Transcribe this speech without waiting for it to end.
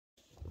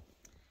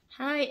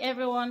Hi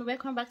everyone,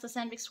 welcome back to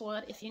Sandvik's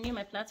World. If you're new to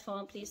my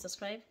platform, please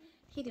subscribe,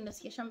 hit the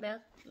notification bell,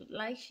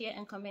 like, share,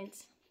 and comment.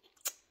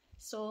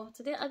 So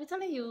today I'll be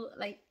telling you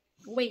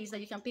ways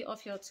that you can pay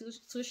off your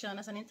tuition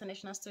as an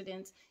international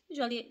student.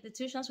 Usually the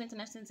tuition for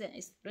international students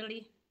is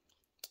really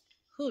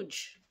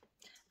huge.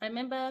 I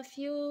remember a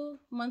few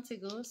months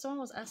ago,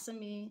 someone was asking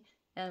me,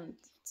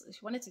 she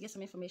wanted to get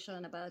some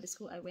information about the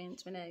school I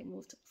went when I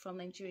moved from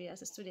Nigeria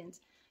as a student.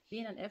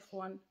 Being an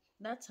F1,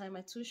 that time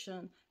my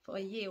tuition for a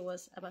year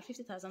was about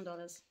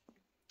 $50,000.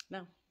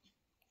 Now,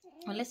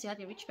 unless you have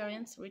a rich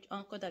parents, rich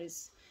uncle that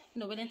is,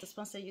 willing to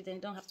sponsor you, then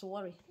you don't have to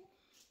worry.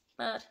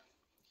 But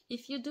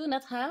if you do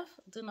not have,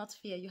 do not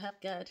fear. You have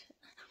God,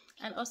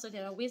 and also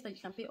there are ways that you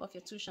can pay off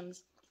your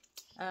tuitions.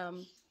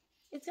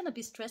 It's gonna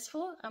be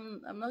stressful.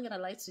 I'm not gonna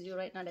lie to you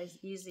right now. That it's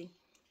easy.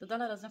 The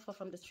dollar doesn't fall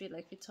from the tree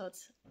like we thought.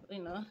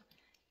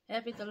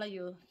 Every dollar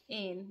you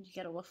earn, you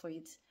gotta work for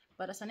it.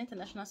 But as an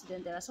international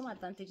student, there are some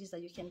advantages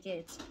that you can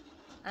get.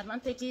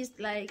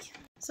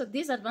 So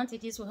these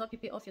advantages will help you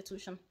pay off your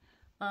tuition.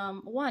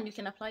 One, you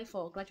can apply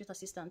for graduate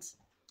assistance.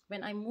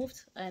 When I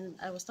moved and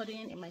I was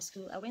studying in my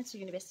school, I went to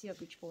University of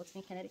Bridgeport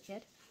in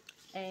Connecticut.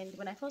 And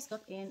when I first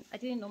got in, I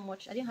didn't know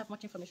much. I didn't have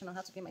much information on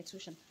how to pay my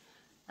tuition.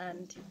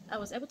 And I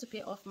was able to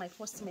pay off my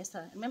first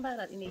semester. Remember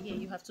that in a year,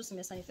 you have 2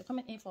 semesters. If you're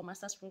coming in for a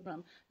master's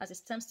program, as a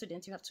STEM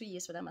student, you have 2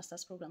 years for that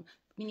master's program,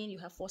 meaning you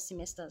have 4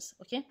 semesters,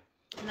 okay?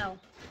 Now,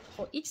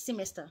 for each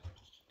semester,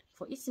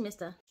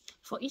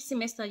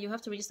 you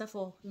have to register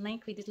for 9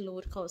 credit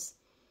load course.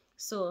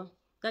 So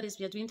that is,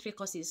 we are doing 3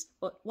 courses,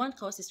 but one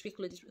course is 3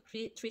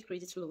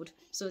 credit load.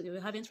 So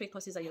you're having 3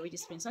 courses that you're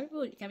registering. Some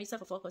people can register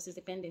for 4 courses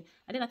depending.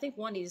 And then I think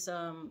one is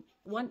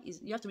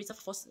you have to register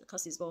for 4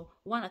 courses, but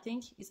one I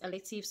think is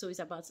elective, so it's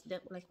about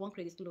like 1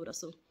 credit load or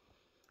so.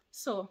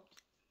 So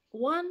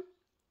 1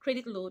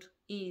 credit load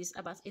is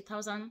about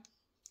 1,000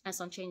 and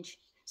some change.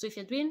 So if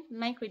you're doing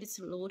 9 credits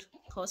load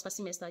course per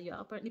semester, you're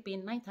apparently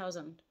paying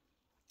 9,000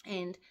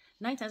 and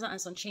 9,000 and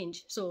some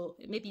change. So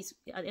maybe it's,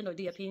 at the end of the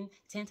day, you're paying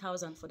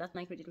 10,000 for that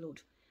 9 credit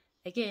load.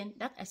 Again,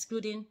 that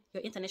excluding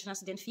your international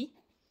student fee,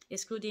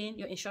 excluding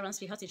your insurance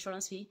fee, health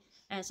insurance fee,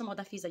 and some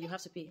other fees that you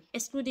have to pay,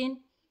 excluding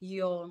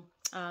your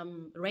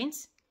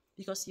rent,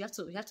 because you have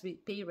to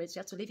pay rent. You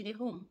have to live in a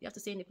home. You have to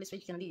stay in a place where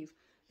you can live,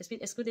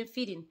 excluding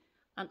feeding,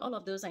 and all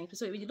of those are included.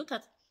 So when you look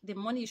at the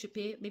money you should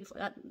pay, maybe for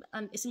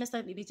and a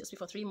semester maybe just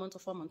for 3 months or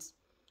 4 months.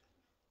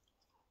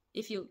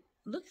 If you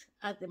look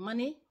at the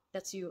money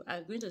that you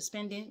are going to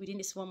spend within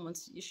these 4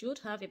 months, you should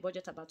have a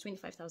budget about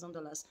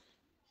 $25,000.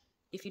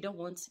 If you don't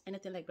want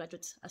anything like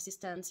graduate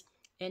assistance,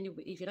 and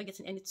if you're not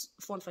getting any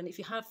fund if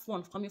you have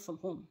fund coming from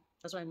home,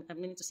 that's what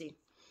I'm meaning to say.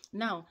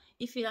 Now,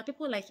 if you are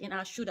people like in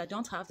our shoe that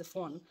don't have the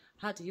fund,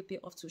 how do you pay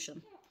off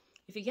tuition?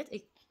 If you get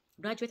a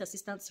graduate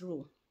assistance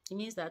role, it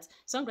means that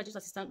some graduate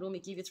assistant role may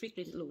give you 3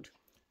 credit load.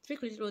 3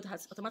 credit load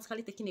has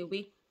automatically taken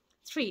away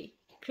 3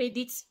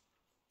 credit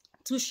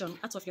tuition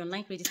out of your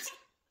 9 credit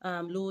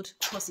load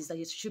courses that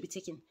you should be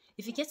taking.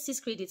 If you get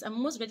 6 credits, and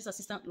most graduate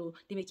assistant low,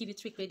 they may give you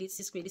 3 credits,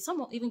 6 credits. Some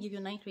will even give you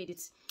 9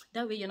 credits.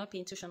 That way, you're not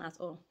paying tuition at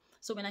all.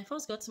 So when I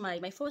first got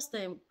my first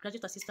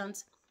graduate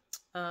assistant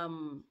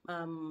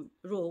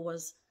role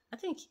was, I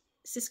think,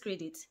 6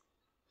 credits.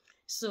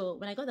 So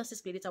when I got that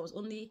 6 credits, I was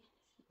only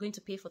going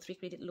to pay for 3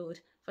 credit load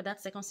for that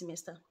second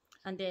semester.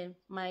 And then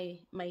my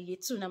year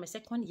 2, now my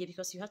second year,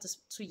 because you have to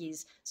 2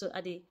 years. So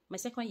at my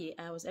second year,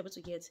 I was able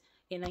to get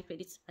a 9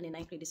 credits and a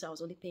 9 credits. So I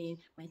was only paying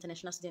my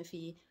international student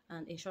fee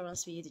and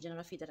insurance fee, the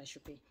general fee that I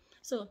should pay.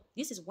 So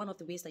this is one of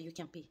the ways that you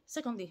can pay.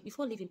 Secondly,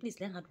 before leaving, please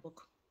learn how to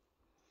work.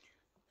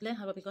 Learn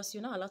how to work, because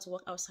you're not allowed to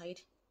work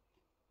outside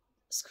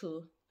the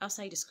school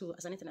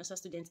as an international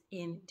student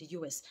in the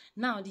US.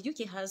 Now, the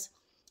UK has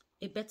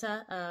a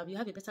better, you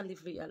have a better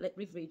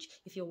leverage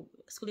if you're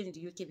schooling in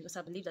the UK, because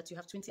I believe that you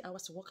have 20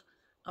 hours to work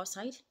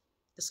outside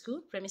the school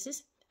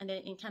premises, and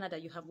then in Canada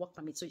you have work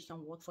permit, so you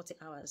can work 40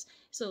 hours.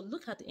 So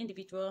look at the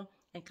individual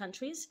and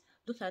countries,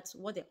 look at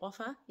what they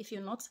offer. If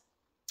you're not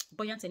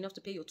buoyant enough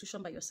to pay your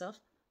tuition by yourself,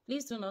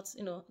 please do not,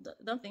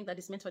 don't think that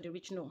it's meant for the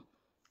rich. No,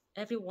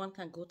 everyone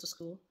can go to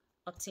school,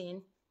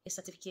 obtain a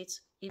certificate,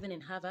 even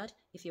in Harvard,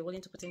 if you're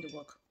willing to put in the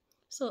work.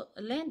 So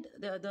learn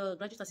the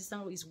graduate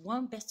assistant role is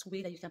one best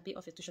way that you can pay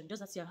off your tuition.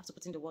 Just that you have to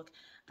put in the work.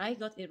 I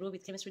got a role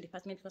with chemistry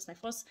department because my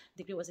first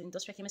degree was in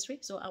industrial chemistry.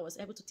 So I was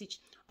able to teach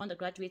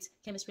undergraduate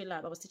chemistry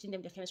lab. I was teaching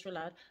them their chemistry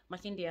lab,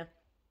 marking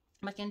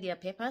their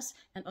papers,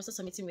 and also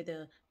submitting with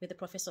the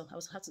professor. I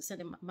had to send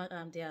them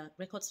their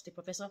records to the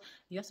professor.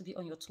 You have to be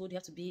on your toes. You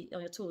have to be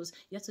on your toes.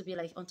 You have to be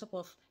like on top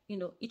of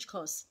each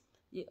course.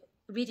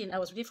 I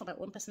was reading for my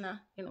own personal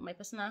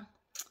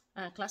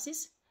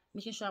classes,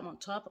 making sure I'm on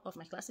top of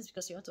my classes,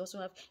 because you have to also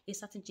have a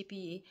certain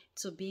GPA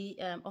to be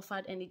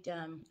offered any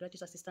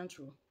graduate assistant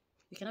role.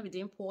 You cannot be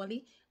doing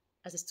poorly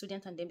as a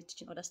student and then be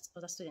teaching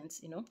other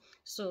students,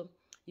 So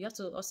you have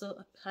to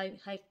also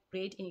high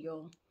grade in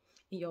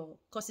your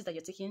courses that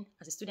you're taking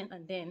as a student,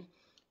 and then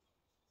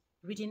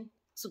reading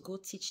to go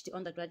teach the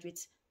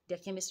undergraduates their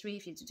chemistry.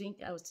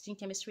 I was teaching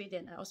chemistry,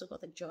 then I also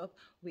got a job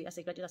as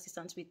a graduate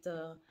assistant with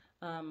the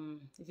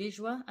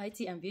visual,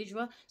 IT and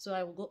visual. So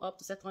I will go up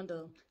to set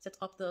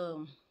up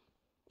the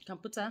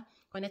computer,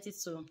 connect it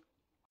to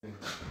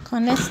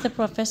connect the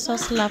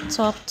professor's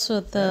laptop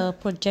to the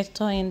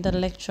projector in the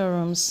lecture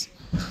rooms.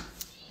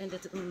 In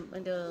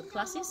the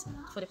classes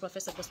for the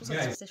professor, because most of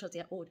the professors, they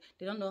are old.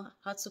 They don't know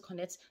how to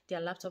connect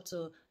their laptop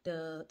to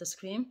the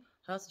screen.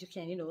 How you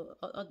can,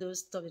 all those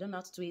stuff. They don't know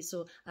how to do it.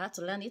 So I had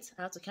to learn it.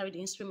 I had to carry the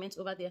instrument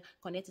over there,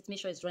 connect it, make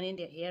sure it's running,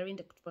 they're hearing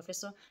the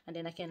professor, and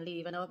then I can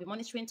leave. And I'll be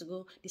monitoring to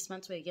go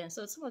dismantle again.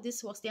 So some of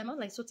these works, they are not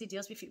like so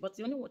tedious, but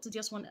the only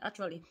tedious one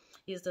actually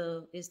is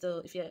the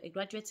if you're a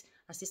graduate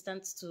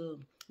assistant to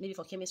maybe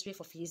for chemistry,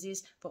 for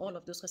physics, for all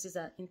of those courses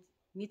that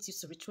needs you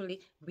to literally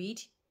read,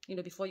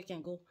 before you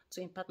can go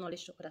to impart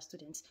knowledge to other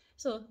students.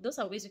 So those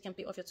are ways you can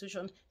pay off your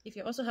tuition. If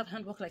you also have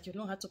handwork, like you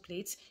know how to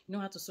plate, you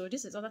know how to sew,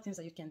 this is other things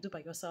that you can do by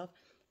yourself,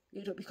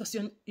 because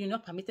you're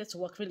not permitted to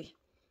work really,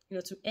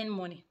 to earn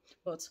money.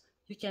 But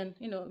you can,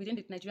 within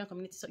the Nigerian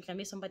community, so you can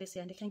make somebody say,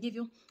 and they can give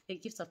you a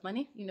gift of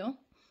money,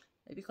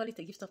 we call it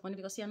a gift of money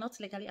because you're not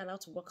legally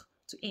allowed to work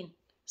to earn.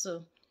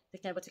 So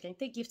but you can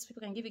take gifts.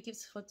 People can give you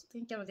gifts for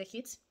taking care of their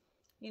kids.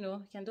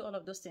 You can do all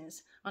of those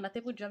things. On a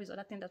table job is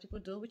other thing that people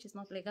do, which is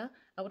not legal.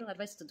 I wouldn't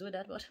advise you to do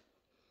that, but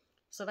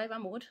survivor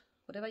mode,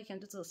 whatever you can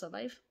do to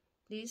survive,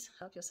 please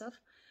help yourself.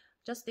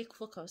 Just take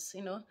focus.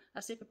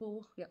 I've seen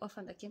people who were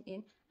orphan that came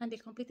in and they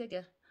completed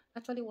their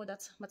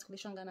that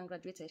matriculation gown and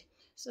graduated.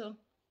 So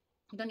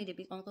you don't need a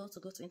big uncle to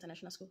go to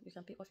international school. You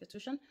can pay off your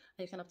tuition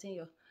and you can obtain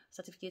your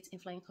certificate in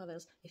flying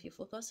colors if you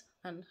focus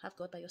and have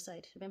God by your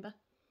side. Remember,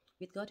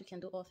 with God you can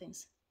do all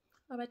things.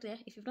 Alright there,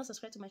 if you've not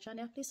subscribed to my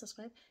channel, please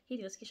subscribe, hit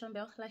the notification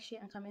bell, like, share,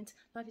 and comment.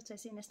 Love you till I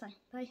see you next time.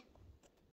 Bye.